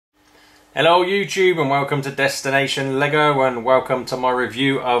Hello YouTube and welcome to Destination Lego and welcome to my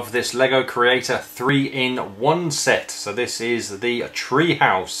review of this Lego Creator 3-in-1 set. So this is the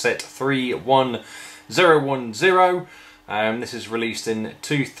Treehouse set 31010. This is released in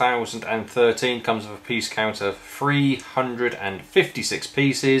 2013, comes with a piece count of 356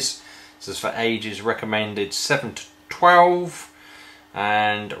 pieces. This is for ages recommended 7 to 12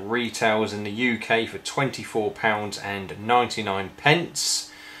 and retails in the UK for £24.99.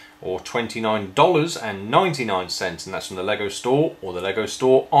 or $29.99, and that's from the Lego Store or the Lego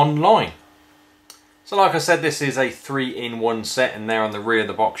Store online. So like I said, this is a 3-in-1 set, and there on the rear of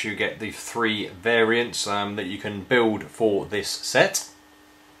the box you get the 3 variants that you can build for this set.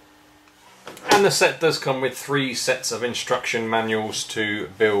 And the set does come with 3 sets of instruction manuals to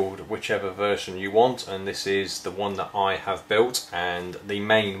build whichever version you want, and this is the one that I have built, and the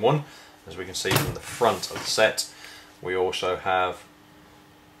main one. As we can see from the front of the set, we also have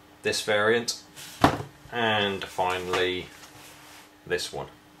this variant, and finally this one.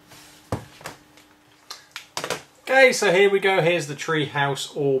 Okay, so here we go. Here's the tree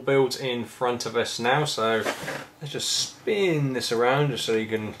house all built in front of us now. So let's just spin this around just so you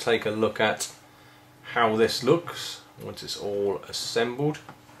can take a look at how this looks once it's all assembled.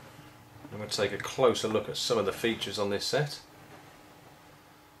 I'm going to take a closer look at some of the features on this set.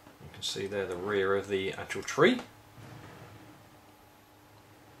 You can see there the rear of the actual tree.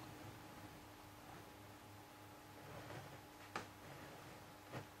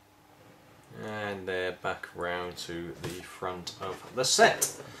 And they're back round to the front of the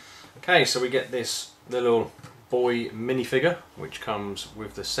set. Okay, so we get this little boy minifigure which comes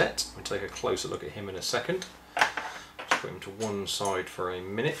with the set. We'll take a closer look at him in a second. Just put him to one side for a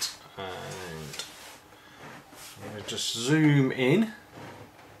minute, and I'm going to just zoom in so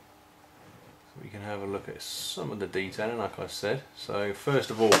we can have a look at some of the detailing, like I said. So first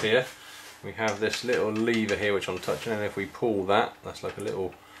of all, here we have this little lever here which I'm touching, and if we pull that, that's like a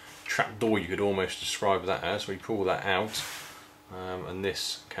little trapdoor, you could almost describe that as. We pull that out, and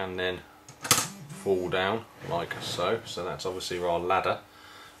this can then fall down like so. So that's obviously our ladder,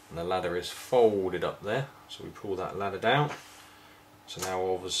 and the ladder is folded up there. So we pull that ladder down. So now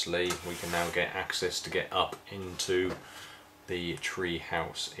obviously we can now get access to get up into the tree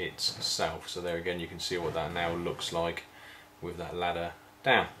house itself. So there again you can see what that now looks like with that ladder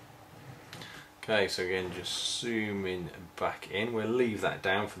down. Okay, so again, just zooming back in. We'll leave that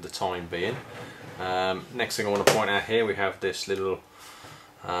down for the time being. Next thing I want to point out here, we have this little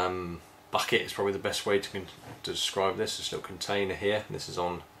bucket. It's probably the best way to describe this. This little container here. This is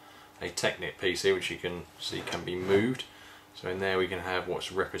on a Technic piece here, which you can see can be moved. So in there we can have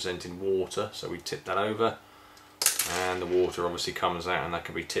what's representing water. So we tip that over, and the water obviously comes out, and that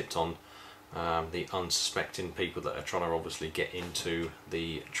can be tipped on the unsuspecting people that are trying to obviously get into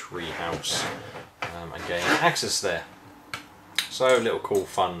the tree house and gain access there. So a little cool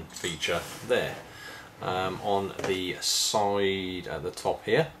fun feature there. On the side at the top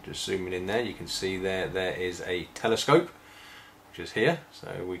here, just zooming in there, you can see there is a telescope which is here,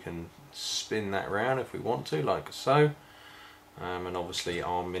 so we can spin that around if we want to, like so, and obviously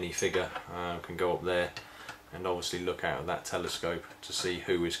our minifigure can go up there and obviously look out of that telescope to see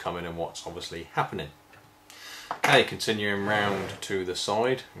who is coming and what's obviously happening. Okay, continuing round to the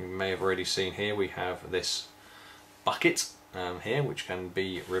side, you may have already seen here we have this bucket here which can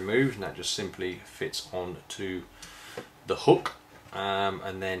be removed, and that just simply fits onto the hook,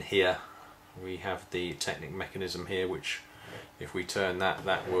 and then here we have the Technic mechanism here, which if we turn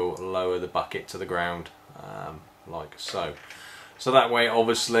that will lower the bucket to the ground like so. So that way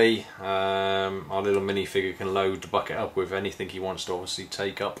obviously our little minifigure can load the bucket up with anything he wants to obviously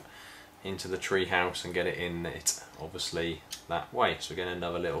take up into the tree house and get it in it obviously that way. So again,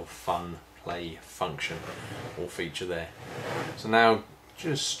 another little fun play function or feature there. So now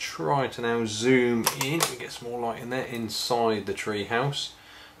just try to now zoom in and get some more light in there inside the tree house.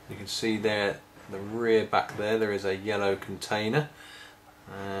 You can see there the rear back there is a yellow container,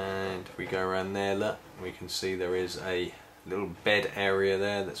 and if we go around there, look, we can see there is a little bed area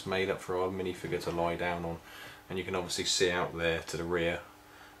there that's made up for our minifigure to lie down on, and you can obviously see out there to the rear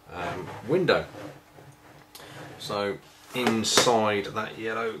window. So inside that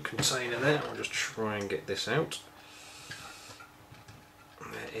yellow container there, I'll just try and get this out.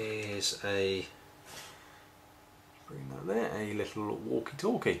 There is a, bring that there, a little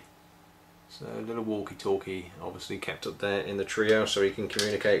walkie-talkie. So a little walkie-talkie obviously kept up there in the treehouse so he can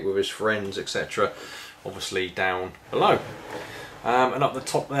communicate with his friends, etc. obviously down below. And up the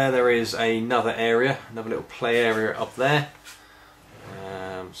top there is another area, another little play area up there.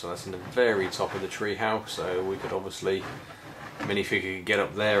 So that's in the very top of the tree house, so we could obviously minifigure can get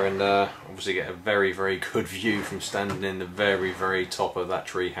up there and obviously get a very good view from standing in the very top of that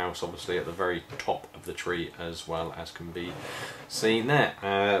tree house, obviously at the very top of the tree as well, as can be seen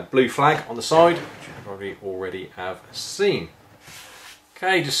there. Blue flag on the side, which you probably already have seen.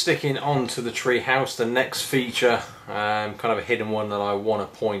 Okay, just sticking on to the tree house, the next feature, kind of a hidden one that I want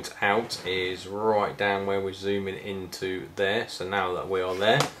to point out, is right down where we're zooming into there. So now that we are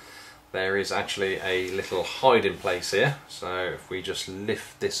there, there is actually a little hiding place here. So if we just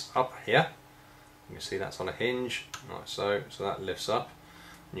lift this up here, you can see that's on a hinge, like so that lifts up.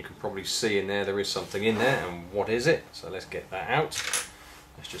 And you can probably see in there is something in there, and what is it? So let's get that out.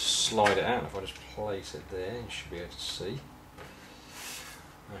 Let's just slide it out. If I just place it there, you should be able to see.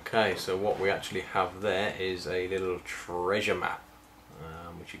 Okay, so what we actually have there is a little treasure map,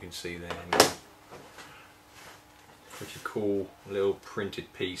 which you can see there now. Pretty cool little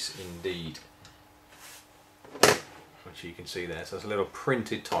printed piece indeed, which you can see there. So it's a little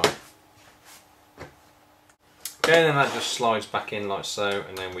printed tile. Okay, then that just slides back in like so,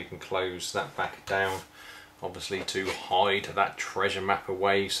 and then we can close that back down, obviously to hide that treasure map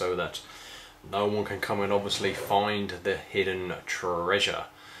away so that no one can come and obviously find the hidden treasure.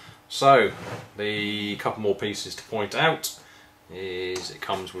 So the couple more pieces to point out is it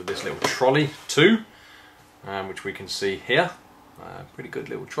comes with this little trolley too, which we can see here. Pretty good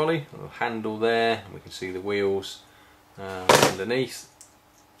little trolley, a little handle there, and we can see the wheels underneath.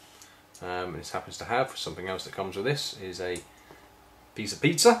 This happens to have something else that comes with this is a piece of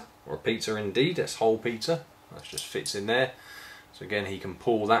pizza, or a pizza indeed. That's whole pizza. That just fits in there. So again, he can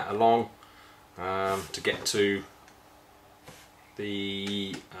pull that along to get to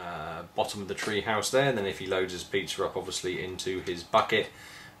the bottom of the tree house there, and then if he loads his pizza up obviously into his bucket,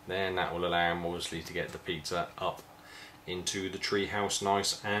 then that will allow him obviously to get the pizza up into the tree house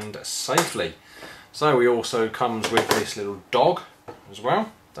nice and safely. So he also comes with this little dog as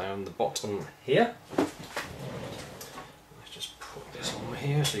well down the bottom here. Let's just put this on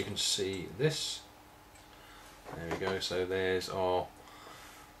here so you can see this. There we go, so there's our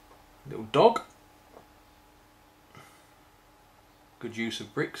little dog. Good use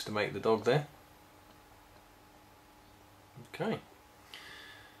of bricks to make the dog there. Okay.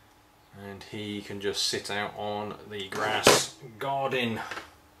 And he can just sit out on the grass guarding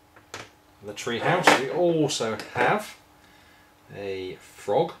the tree house. We also have a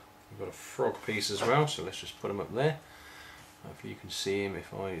frog. We've got a frog piece as well, so let's just put him up there. Hopefully you can see him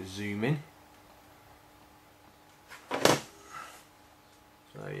if I zoom in.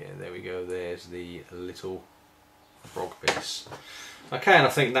 So yeah, there we go, there's the little frog piece. Okay, and I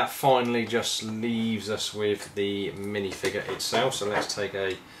think that finally just leaves us with the minifigure itself. So let's take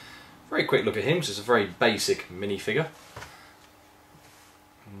a very quick look at him. So it's a very basic minifigure.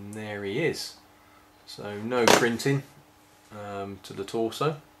 And there he is. So no printing to the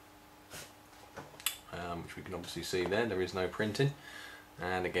torso, which we can obviously see there. There is no printing.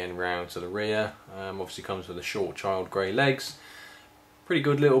 And again, round to the rear. Obviously comes with a short child grey legs. Pretty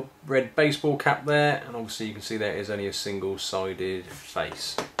good little red baseball cap there, and obviously you can see there is only a single-sided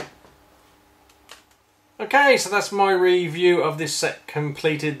face. Okay, so that's my review of this set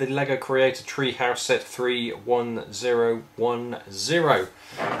completed, the LEGO Creator Treehouse set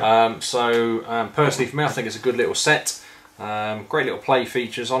 31010. Personally for me, I think it's a good little set. Great little play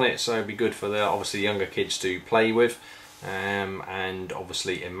features on it, so it'd be good for the obviously younger kids to play with, and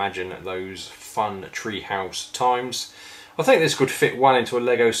obviously imagine those fun treehouse times. I think this could fit well into a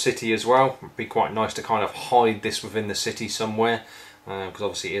Lego city as well. It'd be quite nice to kind of hide this within the city somewhere, because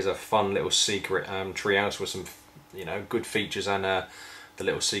obviously it is a fun little secret treehouse with some, you know, good features, and the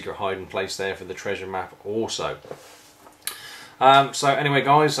little secret hiding place there for the treasure map also. So anyway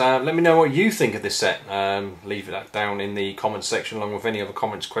guys, let me know what you think of this set. Leave that down in the comments section along with any other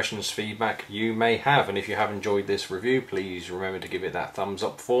comments, questions, feedback you may have. And if you have enjoyed this review, please remember to give it that thumbs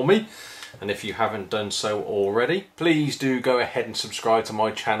up for me. And if you haven't done so already, please do go ahead and subscribe to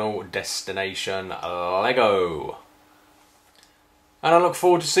my channel, Destination Lego. And I look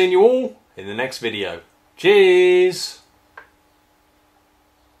forward to seeing you all in the next video. Cheers!